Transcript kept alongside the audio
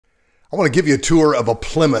I want to give you a tour of a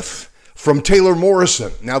Plymouth from Taylor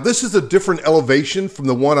Morrison. Now, this is a different elevation from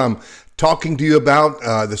the one I'm talking to you about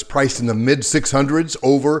that's priced in the mid 600s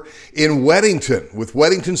over in Weddington with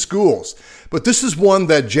Weddington Schools. But this is one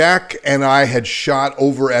that Jack and I had shot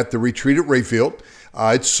over at the retreat at Rayfield.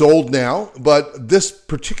 It's sold now, but this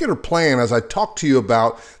particular plan, as I talk to you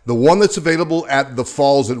about, the one that's available at the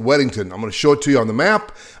Falls at Weddington, I'm going to show it to you on the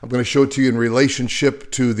map. I'm going to show it to you in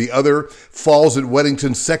relationship to the other Falls at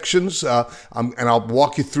Weddington sections, and I'll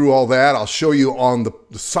walk you through all that. I'll show you on the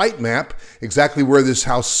site map exactly where this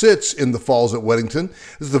house sits in the Falls at Weddington.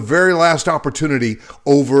 This is the very last opportunity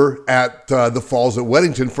over at the Falls at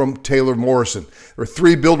Weddington from Taylor Morrison. There are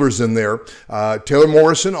three builders in there. Taylor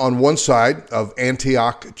Morrison on one side of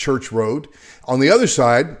Antioch Church Road. On the other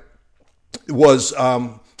side was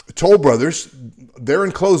Toll Brothers. They're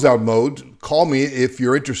in closeout mode. Call me if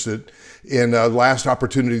you're interested in last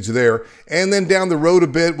opportunities there. And then down the road a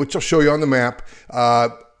bit, which I'll show you on the map,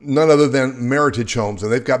 none other than Meritage Homes,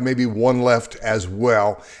 and they've got maybe one left as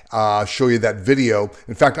well. I'll show you that video.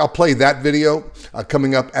 In fact, I'll play that video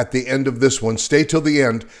coming up at the end of this one. Stay till the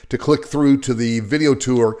end to click through to the video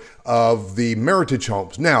tour of the Meritage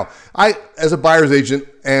Homes. Now, as a buyer's agent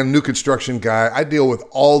and new construction guy, I deal with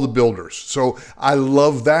all the builders. So I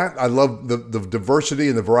love that. I love the diversity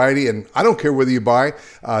and the variety, and I don't care whether you buy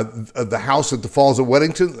the house at the Falls of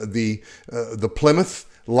Weddington, the Plymouth,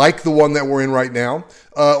 like the one that we're in right now,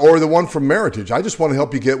 or the one from Meritage. I just want to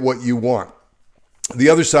help you get what you want. The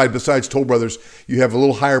other side, besides Toll Brothers, you have a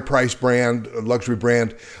little higher price brand, a luxury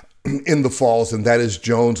brand in the Falls, and that is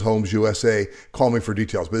Jones Homes USA. Call me for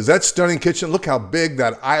details. But is that stunning kitchen? Look how big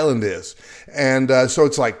that island is. And so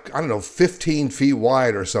it's like, I don't know, 15 feet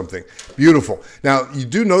wide or something. Beautiful. Now, you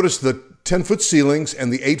do notice the 10-foot ceilings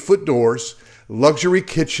and the 8-foot doors. Luxury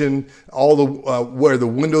kitchen, all the where the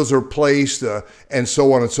windows are placed, and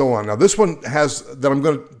so on and so on. Now, this one has, that I'm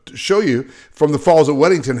going to show you from the Falls at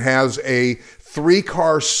Weddington, has a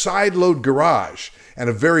 3-car side load garage and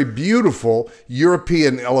a very beautiful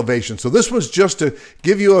European elevation. So this was just to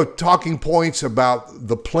give you talking points about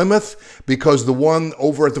the Plymouth, because the one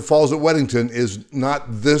over at the Falls at Weddington is not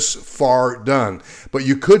this far done. But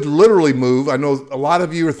you could literally move. I know a lot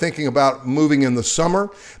of you are thinking about moving in the summer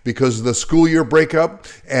because of the school year breakup,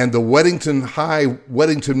 and the Weddington High,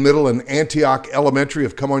 Weddington Middle, and Antioch Elementary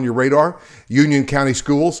have come on your radar, Union County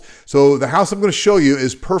Schools. So the house I'm going to show you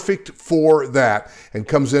is perfect for that and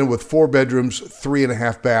comes in with 4 bedrooms,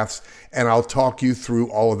 3.5 baths, and I'll talk you through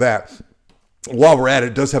all of that. While we're at it,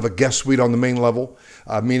 it does have a guest suite on the main level,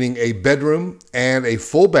 meaning a bedroom and a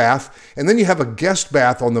full bath. And then you have a guest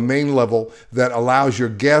bath on the main level that allows your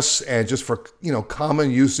guests, and just for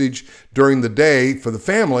common usage during the day for the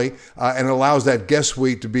family, and allows that guest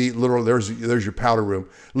suite to be literally, there's your powder room,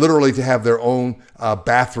 literally to have their own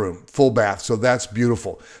bathroom, full bath. So that's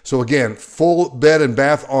beautiful. So again, full bed and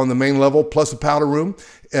bath on the main level, plus a powder room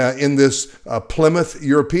in this Plymouth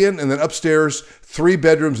European, and then upstairs 3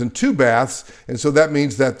 bedrooms and 2 baths. And so that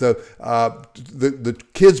means that the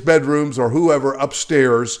kids' bedrooms or whoever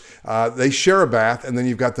upstairs, they share a bath, and then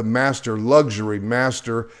you've got the luxury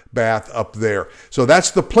master bath up there. So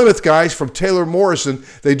that's the Plymouth, guys, from Taylor Morrison.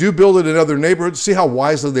 They do build it in other neighborhoods. See how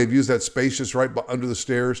wisely they've used that space just right under the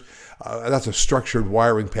stairs. That's a structured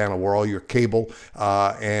wiring panel where all your cable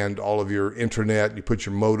and all of your internet, you put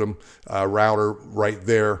your modem router right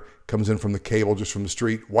there. Comes in from the cable, just from the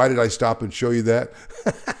street. Why did I stop and show you that?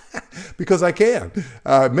 Because I can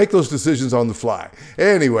make those decisions on the fly.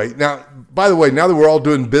 Anyway, now, by the way, now that we're all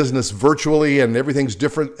doing business virtually and everything's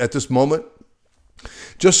different at this moment,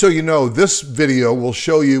 just so you know, this video will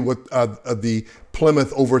show you what the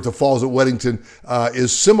Plymouth over at the Falls at Weddington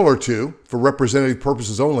is similar to, for representative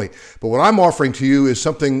purposes only. But what I'm offering to you is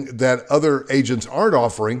something that other agents aren't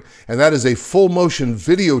offering, and that is a full motion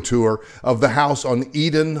video tour of the house on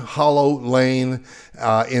Eden Hollow Lane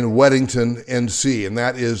in Weddington, NC, and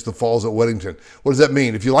that is the Falls at Weddington. What does that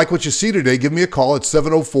mean? If you like what you see today, give me a call at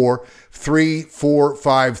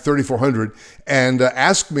 704-345-3400 and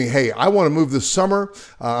ask me, hey, I want to move this summer.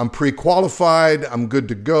 I'm pre-qualified. I'm good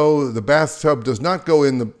to go. The bathtub does not go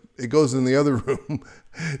in it goes in the other room.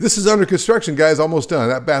 This is under construction, guys, almost done.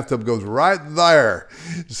 That bathtub goes right there.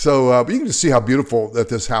 So but you can just see how beautiful that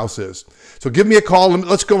this house is. So give me a call.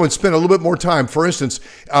 Let's go and spend a little bit more time. For instance,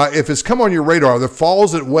 if it's come on your radar, the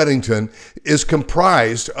Falls at Weddington is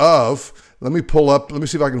comprised of, let me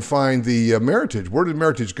see if I can find the Meritage. Where did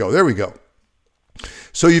Meritage go? There we go.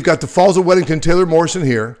 So you've got the Falls at Weddington, Taylor Morrison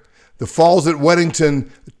here. The Falls at Weddington,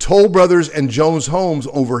 Toll Brothers and Jones Homes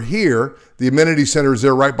over here. The amenity center is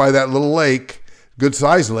there right by that little lake. good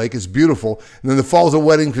sized lake. It's beautiful. And then the Falls of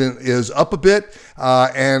Weddington is up a bit.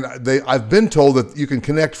 And I've been told that you can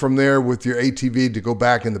connect from there with your ATV to go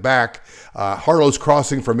back in the back. Harlow's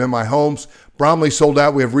Crossing from MI Homes. Bromley sold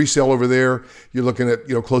out. We have resale over there. You're looking at,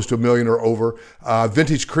 close to $1 million or over.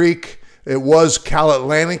 Vintage Creek. It was Cal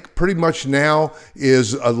Atlantic. Pretty much now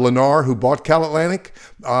is Lennar, who bought Cal Atlantic.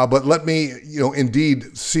 But let me,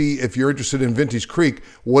 indeed see if you're interested in Vintage Creek,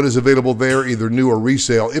 what is available there, either new or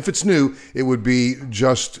resale. If it's new, it would be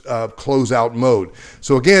just closeout mode.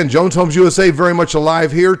 So again, Jones Homes USA, very much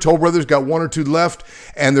alive here. Toll Brothers got 1 or 2 left.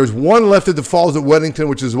 And there's 1 left at the Falls at Weddington,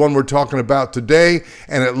 which is the one we're talking about today.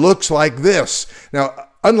 And it looks like this. Now,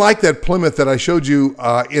 unlike that Plymouth that I showed you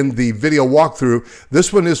in the video walkthrough,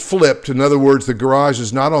 this one is flipped. In other words, the garage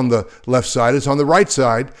is not on the left side, it's on the right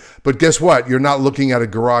side. But guess what? You're not looking at a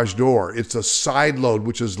garage door. It's a side load,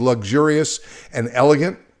 which is luxurious and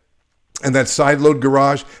elegant. And that side load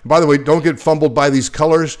garage, and by the way, don't get fumbled by these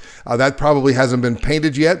colors. That probably hasn't been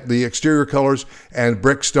painted yet, the exterior colors and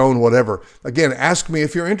brick, stone, whatever. Again, ask me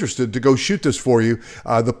if you're interested to go shoot this for you,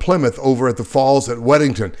 the Plymouth over at the Falls at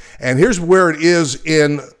Weddington. And here's where it is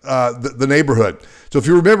in the neighborhood. So if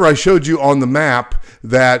you remember, I showed you on the map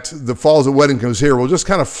that the Falls at Weddington was here. We'll just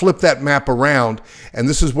kind of flip that map around, and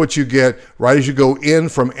this is what you get right as you go in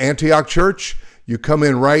from Antioch Church. You come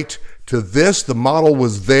in right to this. The model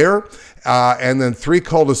was there. And then 3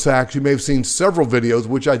 cul-de-sacs. You may have seen several videos,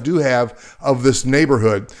 which I do have, of this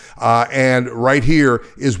neighborhood. And right here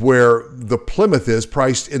is where the Plymouth is,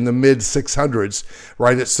 priced in the mid 600s,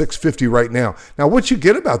 right at $650 right now. Now, what you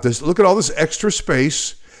get about this, look at all this extra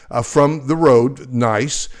space from the road,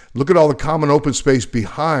 nice. Look at all the common open space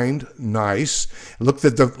behind, nice. Look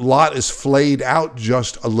that the lot is flayed out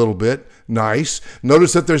just a little bit, nice.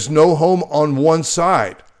 Notice that there's no home on one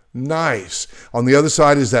side. Nice. On the other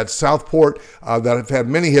side is that Southport that I've had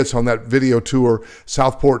many hits on that video tour.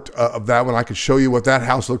 Southport of that one. I could show you what that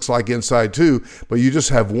house looks like inside too. But you just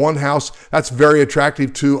have one house. That's very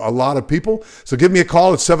attractive to a lot of people. So give me a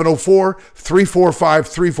call at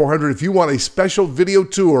 704-345-3400 if you want a special video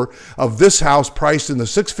tour of this house priced in the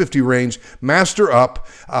 $650 range. Master up.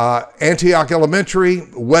 Antioch Elementary,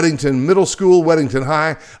 Weddington Middle School, Weddington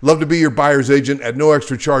High. Love to be your buyer's agent at no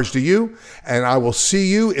extra charge to you. And I will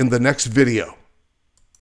see you in the next video.